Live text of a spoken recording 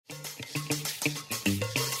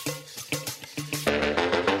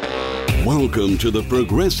Welcome to the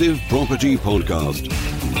Progressive Property Podcast,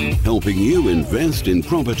 helping you invest in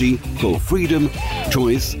property for freedom,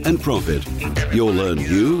 choice and profit. You'll learn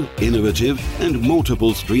new, innovative and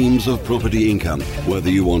multiple streams of property income,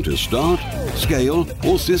 whether you want to start, scale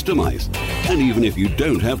or systemize, and even if you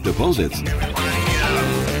don't have deposits.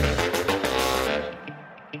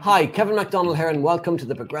 Hi, Kevin McDonald here and welcome to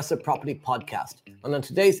the Progressive Property Podcast. And on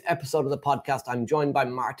today's episode of the podcast, I'm joined by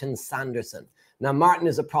Martin Sanderson. Now, Martin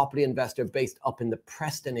is a property investor based up in the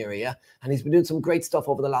Preston area, and he's been doing some great stuff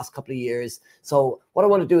over the last couple of years. So what I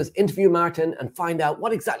want to do is interview Martin and find out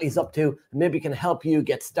what exactly he's up to, and maybe can help you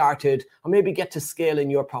get started or maybe get to scale in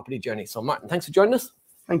your property journey. So Martin, thanks for joining us.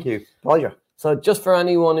 Thank you. Pleasure. So just for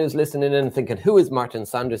anyone who's listening in and thinking, who is Martin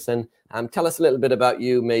Sanderson? Tell us a little bit about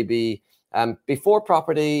you, maybe before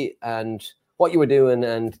property and what you were doing,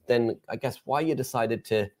 and then I guess why you decided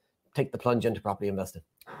to take the plunge into property investing.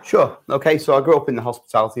 Sure. Okay. So I grew up in the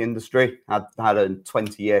hospitality industry. I had a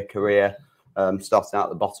 20-year career, starting out at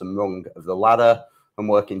the bottom rung of the ladder and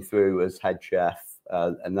working through as head chef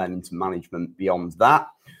and then into management beyond that.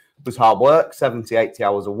 It was hard work, 70, 80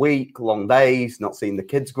 hours a week, long days, not seeing the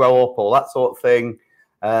kids grow up, all that sort of thing.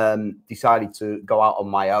 Decided to go out on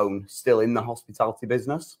my own, still in the hospitality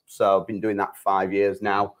business. So I've been doing that for 5 years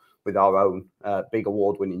now with our own big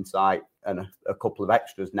award-winning site and a couple of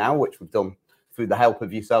extras now, which we've done through the help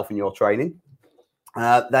of yourself and your training.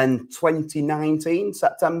 Then 2019,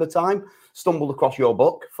 September time, stumbled across your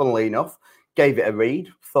book, funnily enough, gave it a read,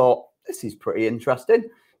 thought, this is pretty interesting.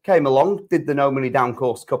 Came along, did the No Money Down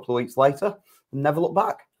course a couple of weeks later, and never looked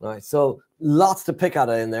back. Right, so lots to pick at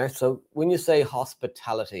in there. So when you say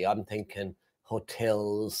hospitality, I'm thinking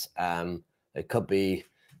hotels, it could be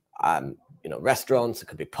restaurants, it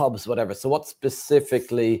could be pubs, whatever. So what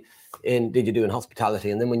specifically did you do in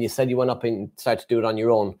hospitality? And then when you said you went up and started to do it on your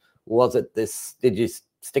own, was it this, did you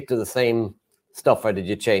stick to the same stuff or did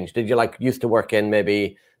you change? Did you used to work in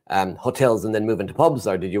maybe hotels and then move into pubs,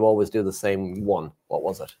 or did you always do the same one? What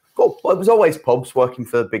was it? Well, it was always pubs, working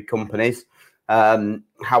for big companies.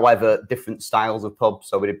 However, different styles of pubs.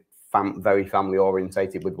 So we did very family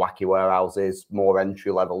orientated with wacky warehouses, more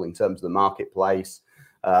entry level in terms of the marketplace.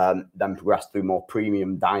 Then progressed through more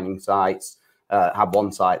premium dining sites. Had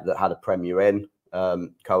one site that had a Premier Inn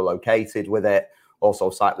co-located with it. Also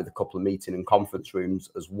a site with a couple of meeting and conference rooms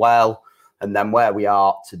as well. And then where we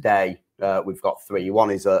are today, we've got three.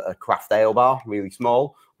 One is a craft ale bar, really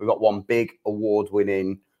small. We've got one big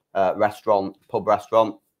award-winning pub restaurant.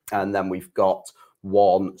 And then we've got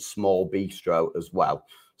one small bistro as well.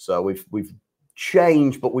 So we've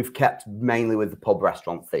changed, but we've kept mainly with the pub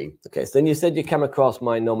restaurant theme. Okay, so then you said you came across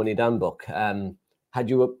my No Money Down book. Had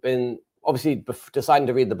you been, obviously, deciding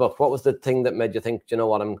to read the book, what was the thing that made you think, you know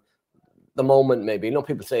what, the moment maybe,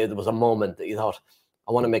 people say there was a moment that you thought,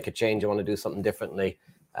 I want to make a change, I want to do something differently.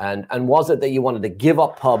 And was it that you wanted to give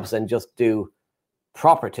up pubs and just do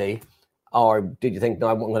property? Or did you think, no,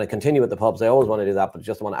 I'm going to continue with the pubs, I always want to do that, but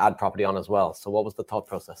just want to add property on as well? So what was the thought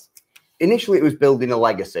process? Initially, it was building a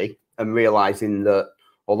legacy and realizing that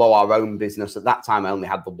although our own business at that time, I only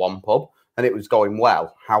had the one pub and it was going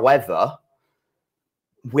well. However,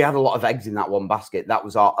 we had a lot of eggs in that one basket. That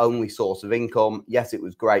was our only source of income. Yes, it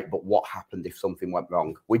was great, but what happened if something went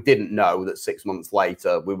wrong? We didn't know that 6 months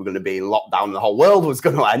later we were going to be in lockdown and the whole world was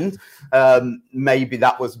going to end. Maybe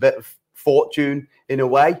that was a bit of fortune in a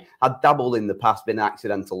way. I'd dabbled in the past, been an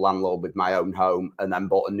accidental landlord with my own home, and then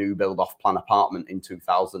bought a new build off-plan apartment in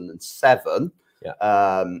 2007,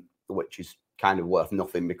 which is kind of worth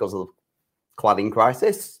nothing because of the cladding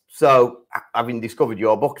crisis. So having discovered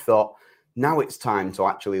your book, thought, now it's time to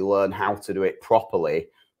actually learn how to do it properly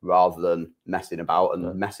rather than messing about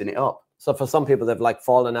and messing it up. So for some people, they've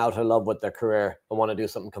fallen out of love with their career and want to do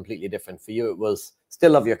something completely different. For you, it was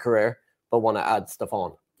still love your career, but want to add stuff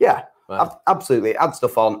on. Yeah, right. Absolutely. Add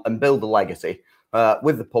stuff on and build a legacy.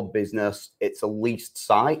 With the pub business, it's a leased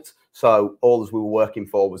site. So all we were working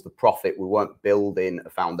for was the profit. We weren't building a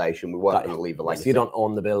foundation. We weren't going to leave a legacy. So you don't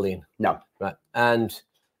own the building? No. Right. And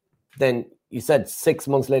then you said 6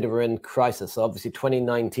 months later we're in crisis. So obviously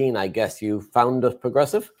 2019, I guess you founded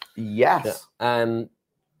Progressive? Yes. Yeah.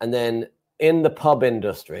 And then in the pub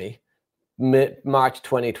industry, March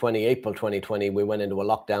 2020, April 2020, we went into a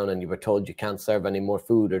lockdown and you were told you can't serve any more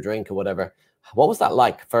food or drink or whatever. What was that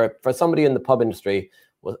like for somebody in the pub industry?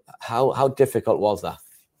 How difficult was that?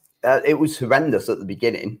 It was horrendous at the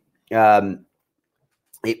beginning.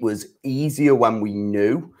 It was easier when we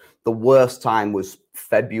knew. The worst time was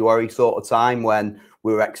February sort of time when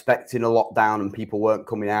we were expecting a lockdown and people weren't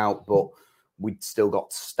coming out, but we'd still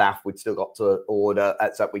got staff, we'd still got to order,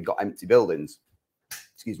 except we'd got empty buildings,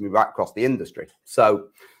 right across the industry. So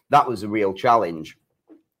that was a real challenge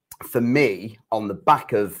for me on the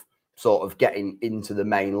back of sort of getting into the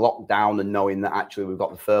main lockdown and knowing that actually we've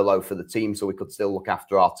got the furlough for the team so we could still look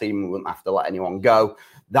after our team. We wouldn't have to let anyone go.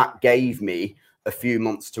 That gave me a few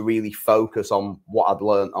months to really focus on what I'd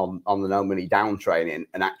learned on the No Money Down training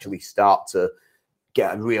and actually start to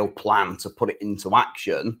get a real plan to put it into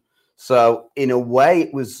action. So in a way,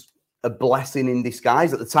 it was a blessing in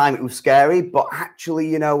disguise. At the time, it was scary, but actually,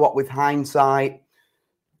 you know what, with hindsight,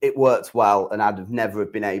 it worked well. And I'd have never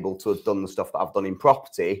been able to have done the stuff that I've done in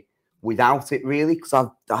property without it, really, because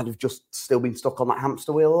I'd have just still been stuck on that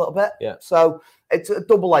hamster wheel a little bit. Yeah. So it's a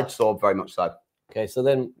double-edged sword, very much so. Okay, so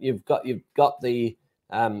then you've got the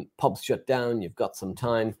pubs shut down. You've got some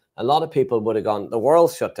time. A lot of people would have gone, the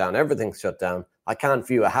world's shut down. Everything's shut down. I can't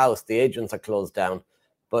view a house. The agents are closed down.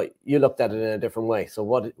 But you looked at it in a different way. So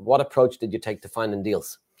what approach did you take to finding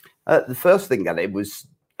deals? The first thing I did was,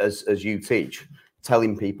 as you teach,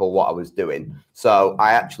 telling people what I was doing. So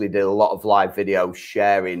I actually did a lot of live videos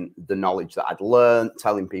sharing the knowledge that I'd learned,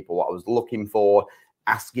 telling people what I was looking for,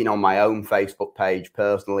 asking on my own Facebook page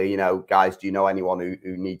personally, you know, guys, do you know anyone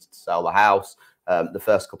who needs to sell the house? The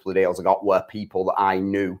first couple of deals I got were people that I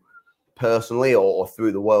knew personally or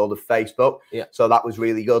through the world of Facebook. Yeah. So that was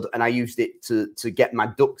really good. And I used it to get my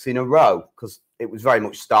ducks in a row because it was very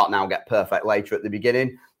much start now, get perfect later at the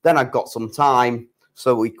beginning. Then I got some time.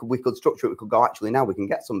 So we could structure it. We could go, actually, now we can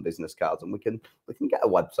get some business cards and we can get a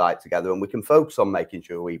website together and we can focus on making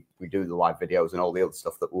sure we do the live videos and all the other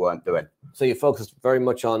stuff that we weren't doing. So you focused very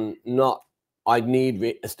much on not, I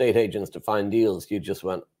need estate agents to find deals. You just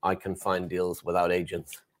went, I can find deals without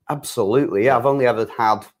agents. Absolutely. Yeah. I've only ever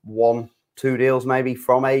had 1-2 deals maybe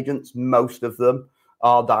from agents. Most of them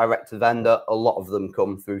are direct to vendor. A lot of them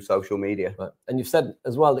come through social media. Right. And you've said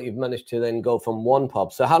as well that you've managed to then go from one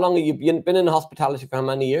pub. So how long have you been in hospitality for? How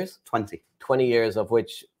many years? 20 years, of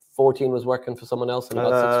which 14 was working for someone else and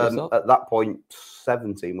about 6 for yourself? At that point,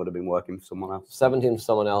 17 would have been working for someone else. 17 for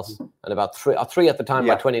someone else and about three at the time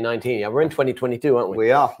by 2019. Yeah, we're in 2022, aren't we?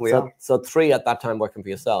 We are. So 3 at that time working for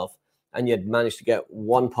yourself, and you'd managed to get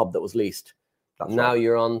 1 pub that was leased. That's now right.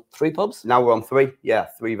 You're on 3 pubs? Now we're on 3. Yeah,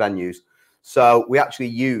 3 venues. So we actually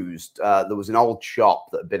used, there was an old shop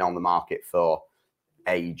that had been on the market for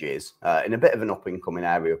ages in a bit of an up-and-coming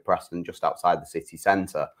area of Preston, just outside the city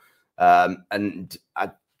centre. And I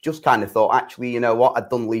just kind of thought, actually, you know what? I'd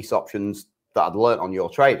done lease options that I'd learnt on your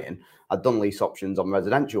training. I'd done lease options on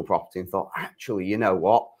residential property and thought, actually, you know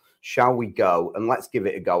what? Shall we go and let's give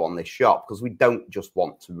it a go on this shop? Because we don't just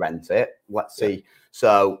want to rent it. Let's see.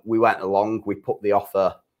 So we went along, we put the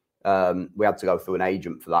offer, we had to go through an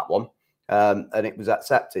agent for that one. And it was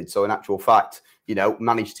accepted. So in actual fact, you know,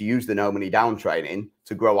 managed to use the No Money Down training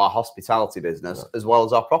to grow our hospitality business as well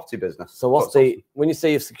as our property business. So when you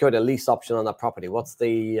say you've secured a lease option on that property, what's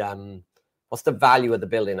the value of the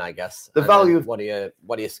building, I guess? The value of what do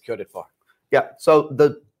you secured it for? Yeah. So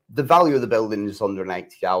the value of the building is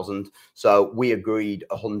 180,000. So we agreed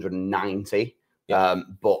 190,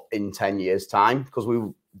 but in 10 years time,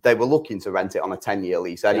 because they were looking to rent it on a 10-year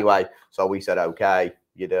lease anyway. So we said, okay,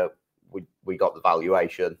 you know, we got the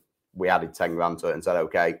valuation, we added 10 grand to it and said,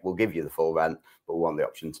 okay, we'll give you the full rent, but we want the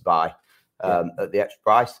option to buy at the extra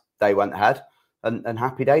price. They went ahead and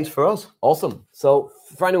happy days for us. Awesome. So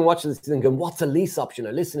for anyone watching this thinking, what's a lease option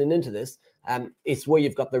or listening into this? It's where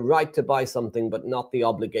you've got the right to buy something, but not the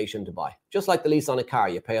obligation to buy. Just like the lease on a car,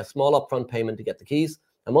 you pay a small upfront payment to get the keys,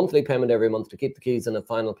 a monthly payment every month to keep the keys, and a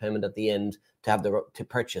final payment at the end to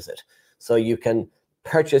purchase it. So you can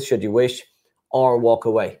purchase should you wish, or walk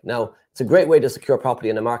away. Now, it's a great way to secure property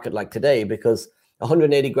in a market like today because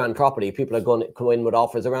 180 grand property, people are going to come in with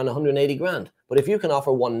offers around 180 grand. But if you can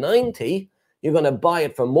offer 190, you're going to buy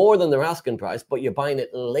it for more than their asking price, but you're buying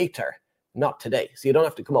it later, not today. So you don't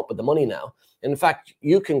have to come up with the money now. In fact,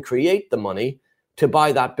 you can create the money to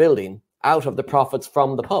buy that building out of the profits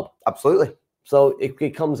from the pub. Absolutely. So it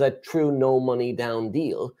becomes a true no money down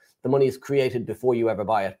deal. The money is created before you ever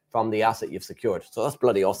buy it from the asset you've secured. So that's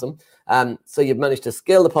bloody awesome. So you've managed to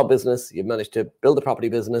scale the pub business. You've managed to build the property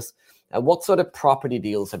business. What sort of property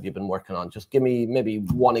deals have you been working on? Just give me maybe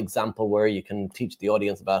one example where you can teach the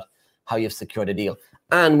audience about how you've secured a deal.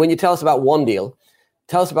 And when you tell us about one deal,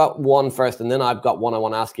 tell us about one first, and then I've got one I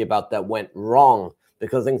want to ask you about that went wrong,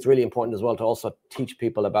 because I think it's really important as well to also teach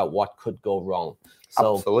people about what could go wrong.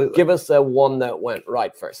 So absolutely. Give us one that went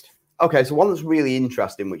right first. Okay, so one that's really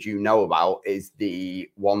interesting, which you know about, is the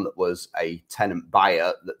one that was a tenant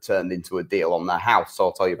buyer that turned into a deal on their house. So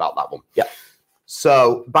I'll tell you about that one. Yeah.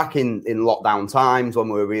 So back in lockdown times, when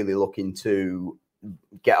we were really looking to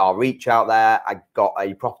get our reach out there. I got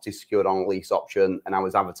a property secured on a lease option, and I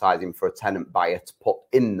was advertising for a tenant buyer to put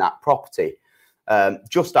in that property.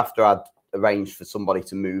 Just after I'd arranged for somebody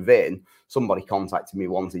to move in, somebody contacted me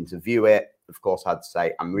wanting to view it. Of course, I had to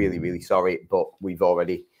say, I'm really, really sorry, but we've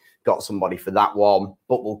already got somebody for that one,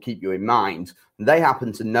 but we'll keep you in mind. And they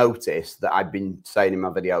happened to notice that I'd been saying in my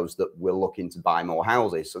videos that we're looking to buy more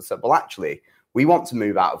houses. So I said, well, actually, we want to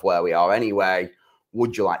move out of where we are anyway.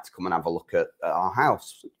 Would you like to come and have a look at our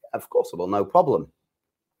house? Of course I will, no problem.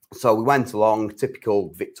 So we went along,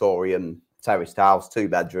 typical Victorian terraced house, 2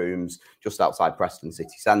 bedrooms, just outside Preston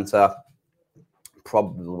city centre.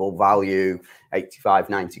 Probable value, 85,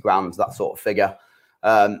 90 grand, that sort of figure.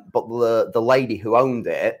 But the lady who owned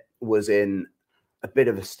it was in a bit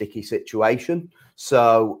of a sticky situation.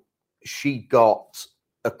 So she got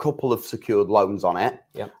a couple of secured loans on it.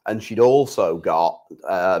 Yep. And she'd also got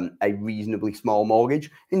a reasonably small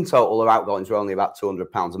mortgage. In total, her outgoings were only about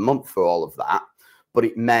 £200 a month for all of that. But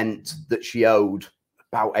it meant that she owed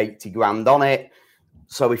about 80 grand on it.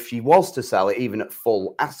 So if she was to sell it, even at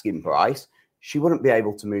full asking price, she wouldn't be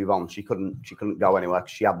able to move on. She couldn't go anywhere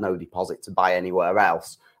because she had no deposit to buy anywhere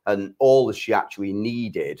else. And all that she actually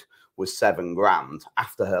needed was 7 grand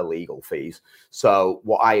after her legal fees. So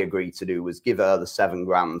what I agreed to do was give her the 7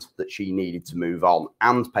 grand that she needed to move on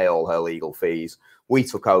and pay all her legal fees. We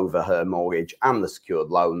took over her mortgage and the secured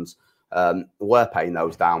loans. We're paying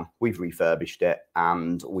those down. We've refurbished it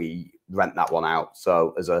and we rent that one out.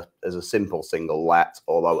 So as a simple single let,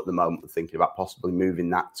 although at the moment we're thinking about possibly moving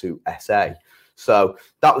that to SA. So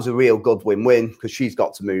that was a real good win-win because she's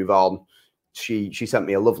got to move on. She sent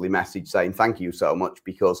me a lovely message saying thank you so much,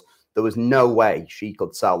 because there was no way she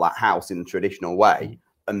could sell that house in the traditional way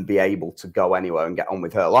and be able to go anywhere and get on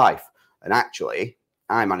with her life. And actually,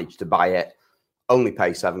 I managed to buy it, only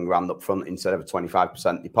pay 7 grand up front instead of a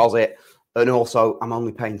 25% deposit. And also, I'm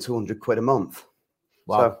only paying 200 quid a month.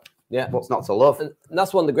 Wow. So, yeah, what's not to love? And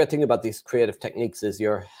that's one of the great things about these creative techniques is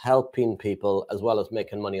you're helping people as well as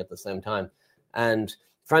making money at the same time. And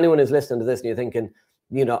for anyone who's listening to this and you're thinking,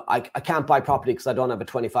 you know, I can't buy property because I don't have a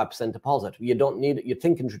 25% deposit. You don't need it. You're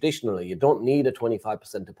thinking traditionally, you don't need a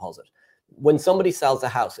 25% deposit. When somebody sells a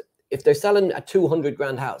house, if they're selling a 200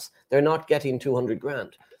 grand house, they're not getting 200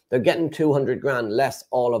 grand. They're getting 200 grand less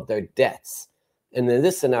all of their debts. And in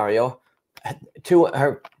this scenario,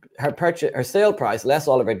 her sale price less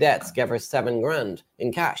all of her debts gave her 7 grand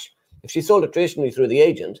in cash. If she sold it traditionally through the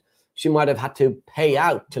agent, she might have had to pay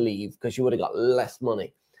out to leave because she would have got less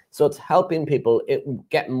money. So it's helping people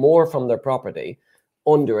get more from their property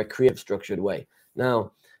under a creative, structured way.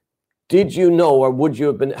 Now, did you know, or would you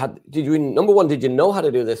have been, number one, did you know how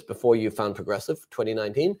to do this before you found Progressive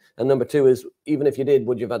 2019? And number two is, even if you did,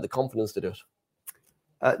 would you have had the confidence to do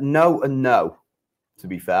it? No and no, to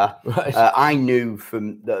be fair. Right. I knew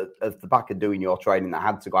from the back of doing your training that I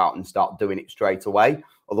had to go out and start doing it straight away.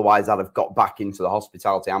 Otherwise, I'd have got back into the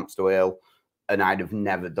hospitality hamster wheel and I'd have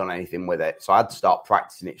never done anything with it. So I had to start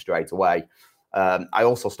practicing it straight away. I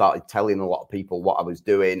also started telling a lot of people what I was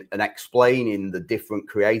doing and explaining the different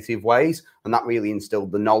creative ways. And that really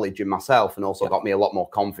instilled the knowledge in myself and also got me a lot more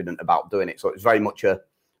confident about doing it. So it was very much a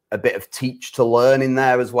bit of teach to learn in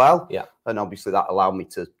there as well. Yeah. And obviously that allowed me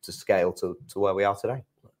to scale to where we are today.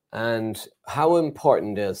 And how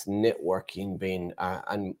important is networking being,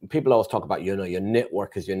 and people always talk about, you know, your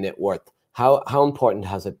network is your net worth. How important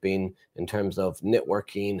has it been in terms of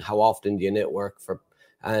networking? How often do you network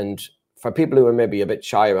and for people who are maybe a bit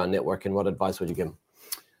shy around networking, what advice would you give them?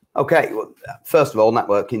 Okay, well, first of all,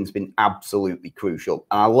 networking's been absolutely crucial.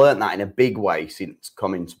 And I learned that in a big way since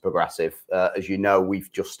coming to Progressive. As you know,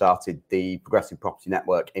 we've just started the Progressive Property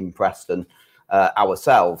Network in Preston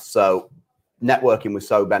ourselves. So networking was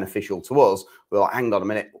so beneficial to us. We're like, hang on a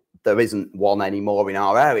minute, there isn't one anymore in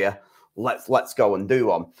our area. Let's go and do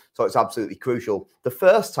one. So it's absolutely crucial. The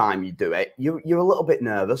first time you do it, you're a little bit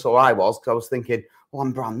nervous, or I was, because I was thinking, well,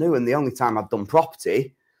 I'm brand new. And the only time I've done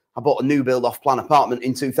property, I bought a new build off-plan apartment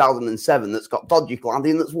in 2007 that's got dodgy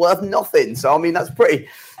cladding that's worth nothing. So, I mean, that's pretty,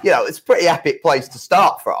 it's a pretty epic place to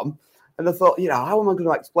start from. And I thought, how am I going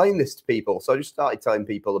to explain this to people? So I just started telling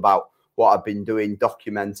people about what I've been doing,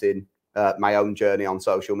 documenting my own journey on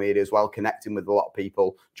social media as well, connecting with a lot of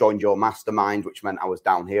people, joined your mastermind, which meant I was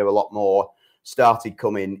down here a lot more, started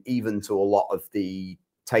coming even to a lot of the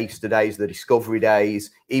taster days, the discovery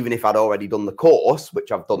days. Even if I'd already done the course,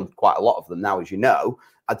 which I've done quite a lot of them now, as you know,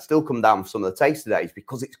 I'd still come down for some of the taster days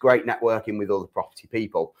because it's great networking with other property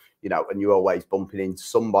people, and you're always bumping into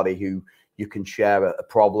somebody who you can share a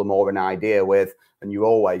problem or an idea with, and you're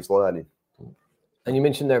always learning. And you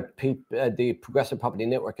mentioned there the Progressive Property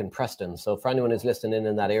Network in Preston. So for anyone who's listening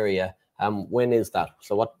in that area, When is that?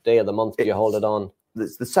 So what day of the month do you hold it on?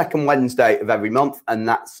 It's the second Wednesday of every month, and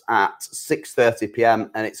that's at 6:30 p.m.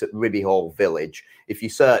 and it's at Ribby Hall Village. If you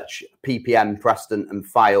search PPM Preston and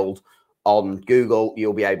Fylde on Google,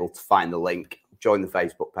 you'll be able to find the link. Join the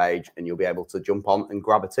Facebook page and you'll be able to jump on and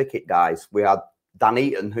grab a ticket, guys. We had Dan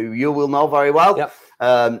Eaton, who you will know very well,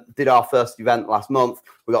 did our first event last month.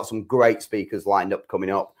 We got some great speakers lined up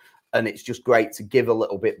coming up, and it's just great to give a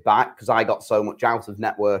little bit back, because I got so much out of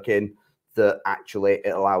networking that actually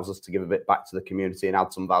it allows us to give a bit back to the community and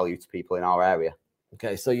add some value to people in our area.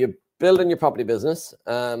 Okay, so you're building your property business.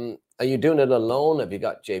 Are you doing it alone? Have you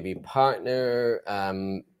got JV partner?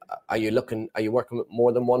 Are you working with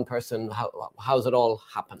more than one person? How's it all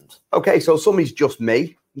happened? Okay, so some is just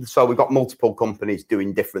me. So we've got multiple companies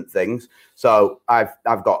doing different things. So I've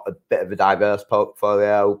got a bit of a diverse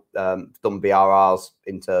portfolio, done BRRs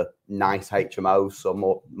into nice HMOs,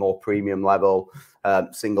 so more premium level,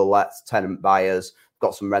 single lets, tenant buyers,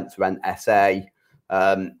 got some rent to rent SA.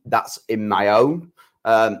 That's in my own.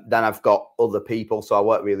 Then I've got other people. So I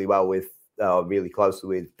work really closely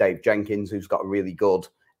with Dave Jenkins, who's got a really good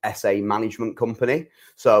SA management company.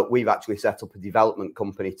 So we've actually set up a development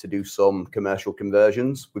company to do some commercial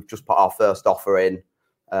conversions. We've just put our first offer in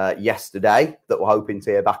yesterday that we're hoping to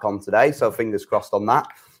hear back on today. So fingers crossed on that.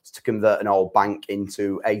 It's to convert an old bank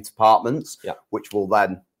into 8 apartments, which will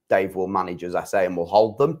then Dave will manage as SA and will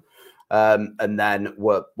hold them. And then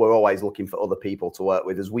we're always looking for other people to work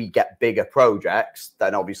with. As we get bigger projects,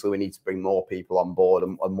 then obviously we need to bring more people on board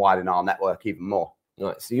and widen our network even more.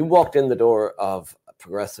 Right. So you walked in the door of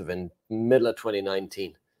Progressive in middle of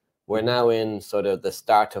 2019. We're now in sort of the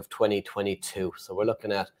start of 2022. So we're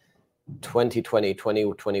looking at 2020,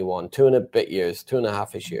 2021,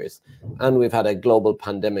 2.5-ish years. And we've had a global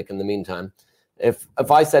pandemic in the meantime. If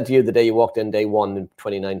I said to you the day you walked in day one in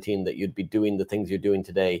 2019 that you'd be doing the things you're doing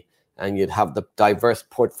today and you'd have the diverse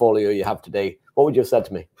portfolio you have today, what would you have said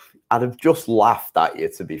to me? I'd have just laughed at you,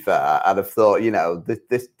 to be fair. I'd have thought,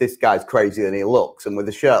 this guy's crazier than he looks. And with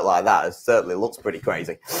a shirt like that, it certainly looks pretty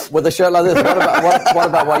crazy. With a shirt like this, what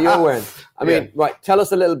about what you're wearing? I mean, right, tell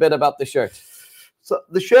us a little bit about the shirt. So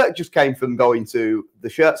the shirt just came from the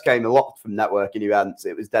shirts came a lot from networking events.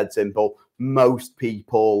 It was dead simple. Most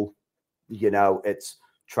people, it's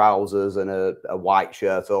trousers and a white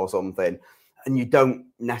shirt or something. And you don't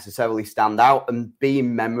necessarily stand out, and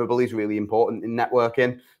being memorable is really important in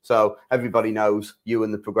networking. So everybody knows you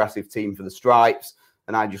and the Progressive team for the stripes.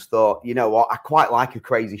 And I just thought, you know what, I quite like a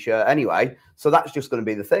crazy shirt anyway. So that's just going to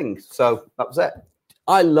be the thing. So that was it.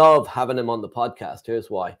 I love having him on the podcast.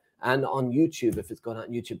 Here's why. And on YouTube, if it's going on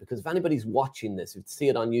YouTube, because if anybody's watching this, you'd see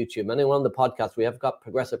it on YouTube. Anyone on the podcast, we have got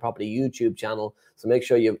Progressive Property YouTube channel. So make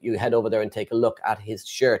sure you head over there and take a look at his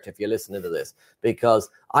shirt if you're listening to this,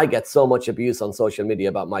 because I get so much abuse on social media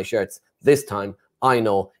about my shirts. This time, I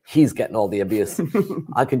know he's getting all the abuse.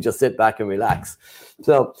 I can just sit back and relax.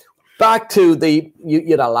 So back to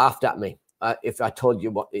you'd have laughed at me if I told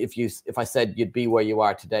you if I said you'd be where you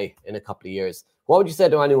are today in a couple of years. What would you say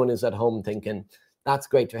to anyone who's at home thinking, that's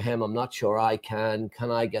great for him, I'm not sure I can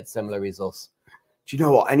I get similar results? Do you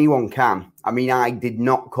know what? Anyone can. I mean, I did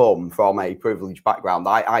not come from a privileged background.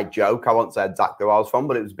 I joke, I won't say exactly where I was from,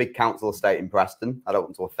 but it was a big council estate in Preston. I don't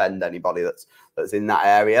want to offend anybody that's in that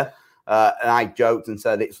area. And I joked and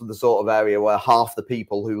said it's the sort of area where half the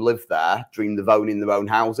people who live there dreamed of owning their own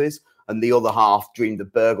houses and the other half dreamed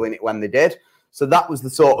of burgling it when they did. So that was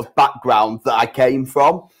the sort of background that I came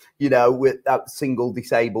from. With that single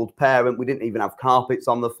disabled parent, we didn't even have carpets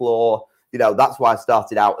on the floor. That's why I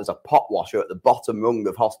started out as a pot washer at the bottom rung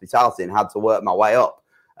of hospitality and had to work my way up.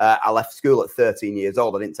 I left school at 13 years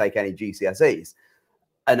old. I didn't take any GCSEs.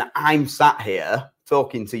 And I'm sat here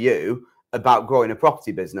talking to you about growing a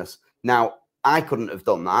property business. Now, I couldn't have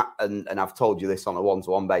done that. And I've told you this on a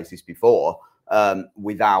one-to-one basis before,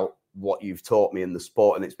 without what you've taught me in the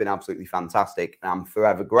sport. And it's been absolutely fantastic. And I'm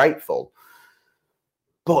forever grateful.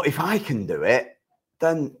 But if I can do it,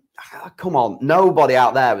 then come on. Nobody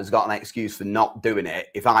out there has got an excuse for not doing it.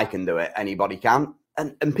 If I can do it, anybody can.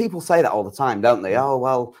 And people say that all the time, don't they? Oh,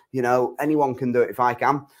 well, anyone can do it if I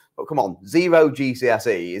can. But come on, 0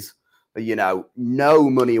 GCSEs, no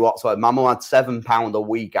money whatsoever. My mum had £7 a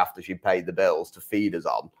week after she paid the bills to feed us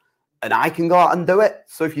on. And I can go out and do it.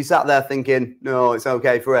 So if you sat there thinking, no, it's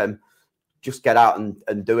okay for him, just get out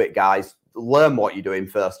and do it, guys. Learn what you're doing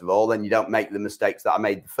first of all, then you don't make the mistakes that I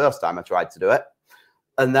made the first time I tried to do it,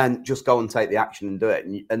 and then just go and take the action and do it,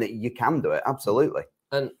 and you can do it, absolutely.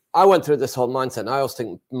 And I went through this whole mindset, and I always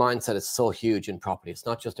think mindset is so huge in property. It's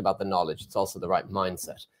not just about the knowledge, it's also the right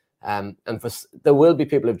mindset. And there will be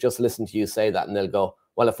people who've just listened to you say that, and they'll go,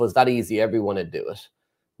 well, if it was that easy, everyone would do it.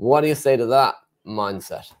 What do you say to that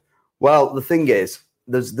mindset? Well, the thing is,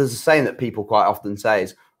 there's a saying that people quite often say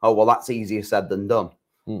is, oh, well, that's easier said than done.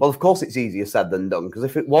 Well, of course it's easier said than done, because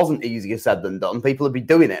if it wasn't easier said than done, people would be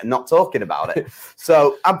doing it and not talking about it.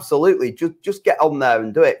 So absolutely, just get on there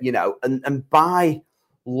and do it, and by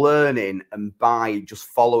learning and by just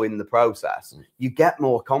following the process, you get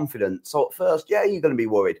more confident. So at first, yeah, you're going to be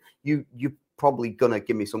worried. You're probably going to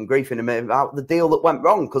give me some grief in a minute about the deal that went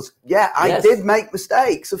wrong, because I did make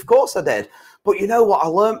mistakes. Of course I did. But you know what? I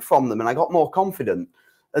learned from them and I got more confident.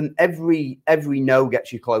 And every no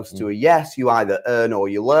gets you closer to a yes. You either earn or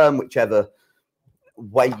you learn, whichever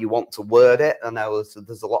way you want to word it. I know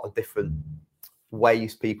there's a lot of different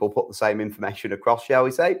ways people put the same information across, shall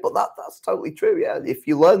we say, but that's totally true. Yeah, if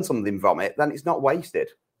you learn something from it, then it's not wasted.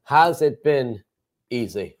 Has it been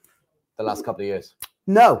easy the last couple of years?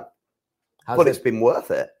 No, but it's been worth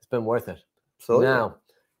it. It's been worth it. So now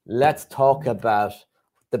let's talk about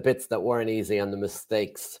the bits that weren't easy and the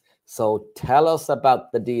mistakes. So tell us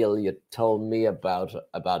about the deal you told me about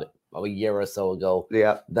a year or so ago.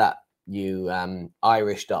 Yeah, that you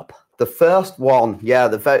Irished up. The first one,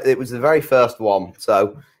 it was the very first one.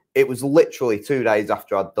 So it was literally 2 days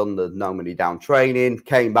after I'd done the No Money Down training,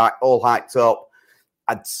 came back all hyped up.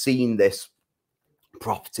 I'd seen this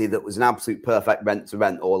property that was an absolute perfect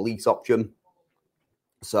rent-to-rent or lease option.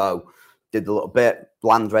 So did a little bit,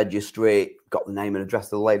 land registry, got the name and address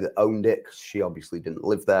of the lady that owned it, because she obviously didn't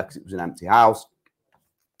live there because it was an empty house.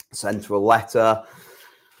 Sent her a letter.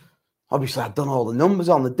 Obviously, I'd done all the numbers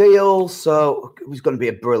on the deal, so it was going to be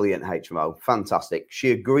a brilliant HMO. Fantastic.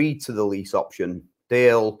 She agreed to the lease option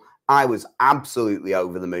deal. I was absolutely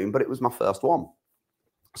over the moon, but it was my first one.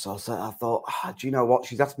 So I thought, do you know what?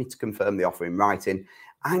 She's asked me to confirm the offer in writing.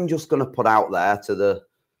 I'm just going to put out there to the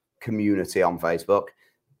community on Facebook,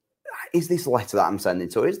 is this letter that I'm sending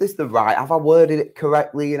to her, is this the right? Have I worded it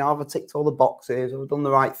correctly? Have I ticked all the boxes? Have I done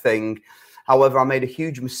the right thing? However, I made a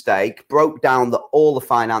huge mistake, broke down all the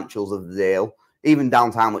financials of the deal, even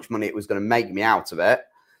down to how much money it was going to make me out of it.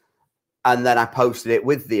 And then I posted it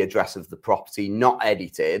with the address of the property, not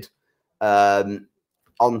edited,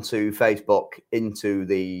 onto Facebook, into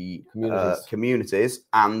the communities.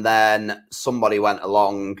 And then somebody went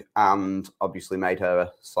along and obviously made her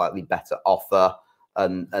a slightly better offer.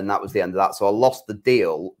 And that was the end of that. So I lost the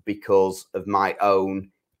deal because of my own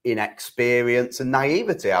inexperience and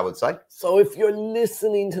naivety, I would say. So if you're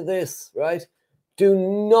listening to this, right, do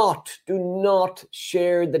not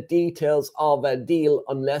share the details of a deal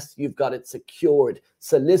unless you've got it secured.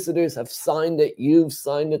 Solicitors have signed it, you've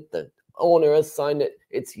signed it, the owner has signed it,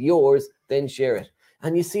 it's yours, then share it.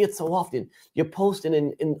 And you see it so often. You're posting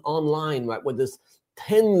in online, right, where there's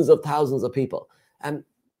tens of thousands of people. And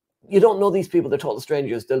you don't know these people, they're total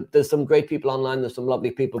strangers. There's some great people online, there's some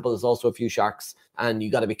lovely people, but there's also a few sharks, and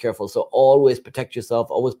you got to be careful. So always protect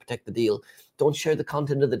yourself, always protect the deal. Don't share the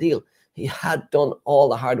content of the deal. He had done all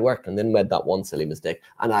the hard work and then made that one silly mistake.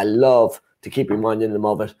 And I love to keep reminding them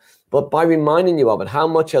of it. But by reminding you of it, how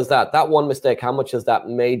much has that one mistake, how much has that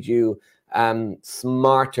made you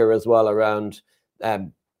smarter as well around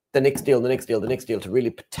the next deal to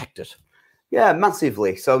really protect it? Yeah,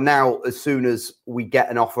 massively. So now, as soon as we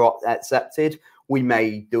get an offer accepted, we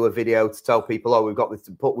may do a video to tell people, oh, we've got this,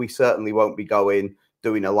 but we certainly won't be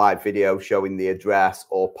doing a live video showing the address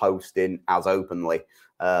or posting as openly.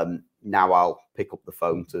 Now I'll pick up the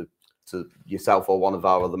phone to yourself or one of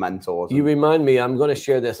our other mentors. You remind me, I'm going to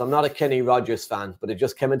share this. I'm not a Kenny Rogers fan, but it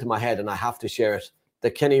just came into my head and I have to share it. The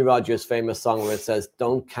Kenny Rogers famous song where it says,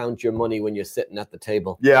 don't count your money when you're sitting at the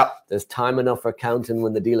table. Yeah. There's time enough for counting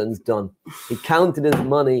when the dealing's done. He counted his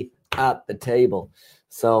money at the table.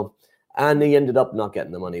 So, and he ended up not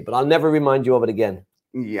getting the money, but I'll never remind you of it again.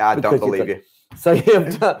 Yeah, I don't believe you. So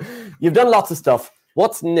you've done lots of stuff.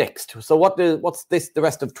 What's next? So what's the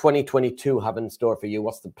rest of 2022 have in store for you?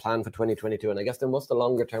 What's the plan for 2022? And I guess then what's the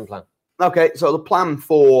longer term plan? Okay, so the plan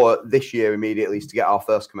for this year immediately is to get our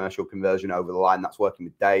first commercial conversion over the line. That's working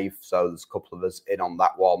with Dave. So there's a couple of us in on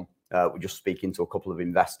that one. We're just speaking to a couple of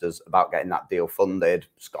investors about getting that deal funded.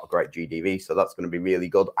 It's got a great GDV, so that's going to be really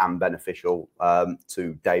good and beneficial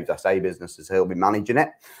to Dave's SA business as he'll be managing it.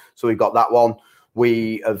 So we've got that one.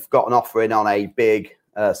 We have got an offer in on a big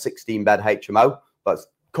 16-bed HMO, but it's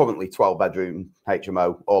currently 12-bedroom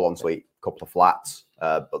HMO, all en suite, couple of flats,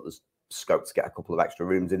 but there's scope to get a couple of extra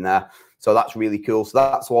rooms in there. So that's really cool. So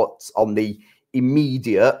that's what's on the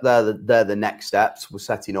immediate. They're the next steps. We're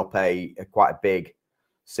setting up a quite a big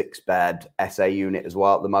 6-bed SA unit as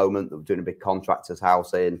well at the moment. We're doing a big contractor's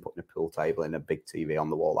house in, putting a pool table in, a big TV on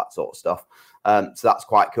the wall, that sort of stuff. So that's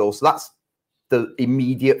quite cool. So that's the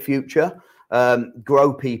immediate future.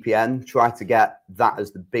 Grow PPN, try to get that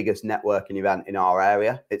as the biggest networking event in our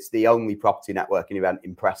area. It's the only property networking event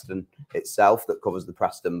in Preston itself that covers the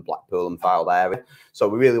Preston, Blackpool and Fylde area. So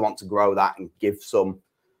we really want to grow that and give some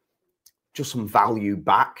value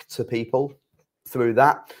back to people through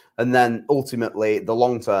that. And then ultimately the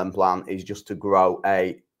long-term plan is just to grow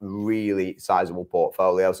a really sizable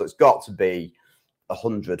portfolio. So it's got to be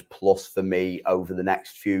 100 plus for me over the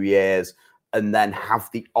next few years, and then have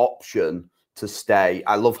the option to stay.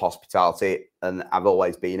 I love hospitality and I've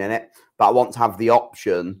always been in it, but I want to have the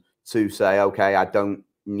option to say, okay, I don't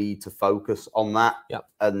need to focus on that. Yep.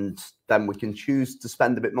 And then we can choose to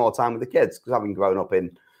spend a bit more time with the kids, because having grown up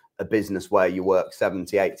in a business where you work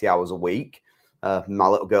 70, 80 hours a week, my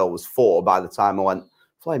little girl was 4 by the time I went,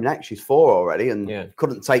 flaming heck, she's 4 already, and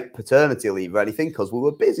couldn't take paternity leave or anything because we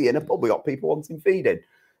were busy in a pub. We got people wanting feeding.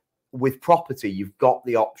 With property, you've got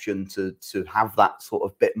the option to have that sort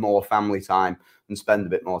of bit more family time and spend a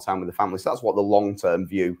bit more time with the family. So that's what the long-term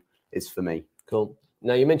view is for me. Cool.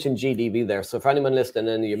 Now, you mentioned GDV there. So for anyone listening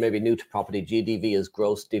and you're maybe new to property, GDV is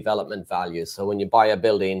gross development value. So when you buy a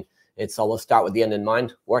building, it's always start with the end in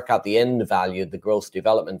mind, work out the end value, the gross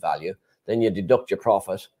development value. Then you deduct your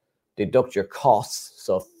profit, deduct your costs,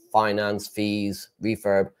 so finance, fees,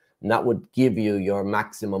 refurb, and that would give you your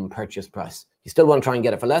maximum purchase price. You still want to try and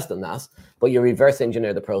get it for less than that, but you reverse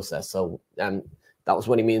engineer the process. So that was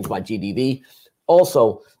what he means by GDV.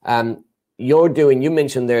 Also, you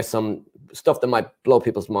mentioned there's some stuff that might blow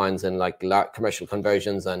people's minds in like commercial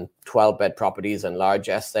conversions and 12-bed properties and large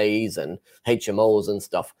SAs and HMOs and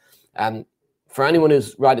stuff. For anyone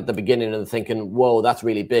who's right at the beginning and thinking, whoa, that's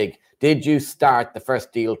really big, did you start the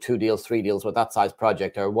first deal, 2 deals, 3 deals with that size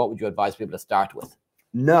project, or what would you advise people to start with?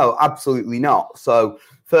 No, absolutely not. So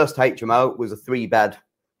first HMO was a 3-bed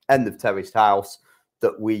end of terraced house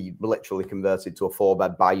that we literally converted to a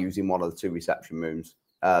 4-bed by using one of the 2 reception rooms.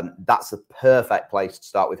 That's a perfect place to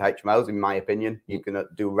start with HMOs, in my opinion. You can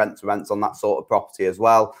do rent to rents on that sort of property as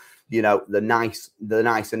well. You know, they're nice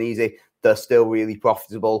and easy. They're still really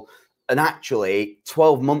profitable. And actually,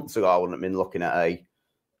 12 months ago, I wouldn't have been looking at a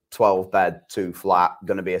 12-bed, 2-flat,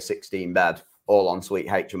 going to be a 16-bed, all-ensuite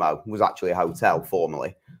HMO. It was actually a hotel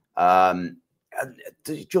formerly.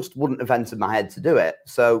 It just wouldn't have entered my head to do it.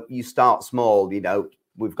 So you start small. You know,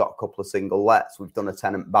 we've got a couple of single lets. We've done a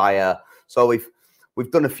tenant buyer. So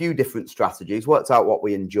we've done a few different strategies, worked out what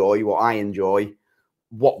we enjoy, what I enjoy,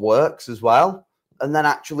 what works as well. And then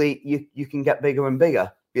actually you can get bigger and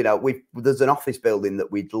bigger. You know, there's an office building that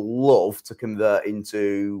we'd love to convert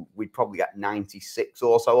into, we'd probably get 96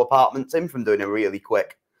 or so apartments in from doing a really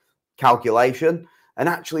quick calculation. And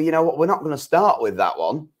actually, you know what, we're not going to start with that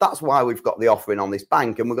one. That's why we've got the offering on this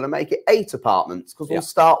bank, and we're going to make it 8 apartments, because we'll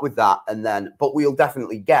start with that, and then, but we'll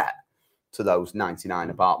definitely get to those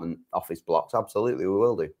 99 apartment office blocks. Absolutely, we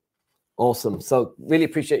will do. Awesome. So really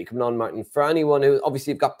appreciate you coming on, Martin. For anyone who,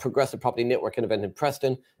 obviously you've got Progressive Property Networking event in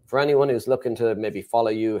Preston. For anyone who's looking to maybe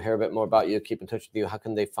follow you, hear a bit more about you, keep in touch with you, how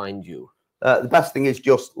can they find you? The best thing is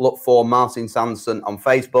just look for Martin Sanderson on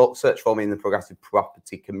Facebook, search for me in the Progressive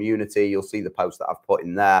Property community. You'll see the post that I've put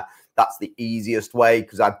in there. That's the easiest way,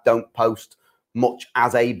 because I don't post much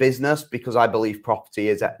as a business, because I believe property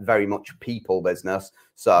is a very much people business.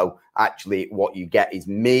 So actually what you get is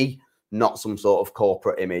me, not some sort of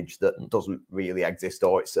corporate image that doesn't really exist,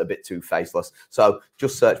 or it's a bit too faceless. So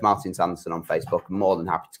just search Martin Sanderson on Facebook. I'm more than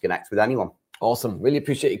happy to connect with anyone. Awesome. Really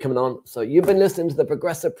appreciate you coming on. So you've been listening to the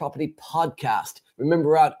Progressive Property Podcast. Remember,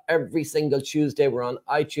 we're out every single Tuesday. We're on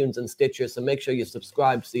iTunes and Stitcher, so make sure you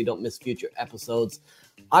subscribe so you don't miss future episodes.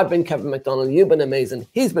 I've been Kevin McDonald. You've been amazing.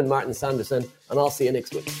 He's been Martin Sanderson, and I'll see you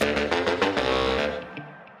next week.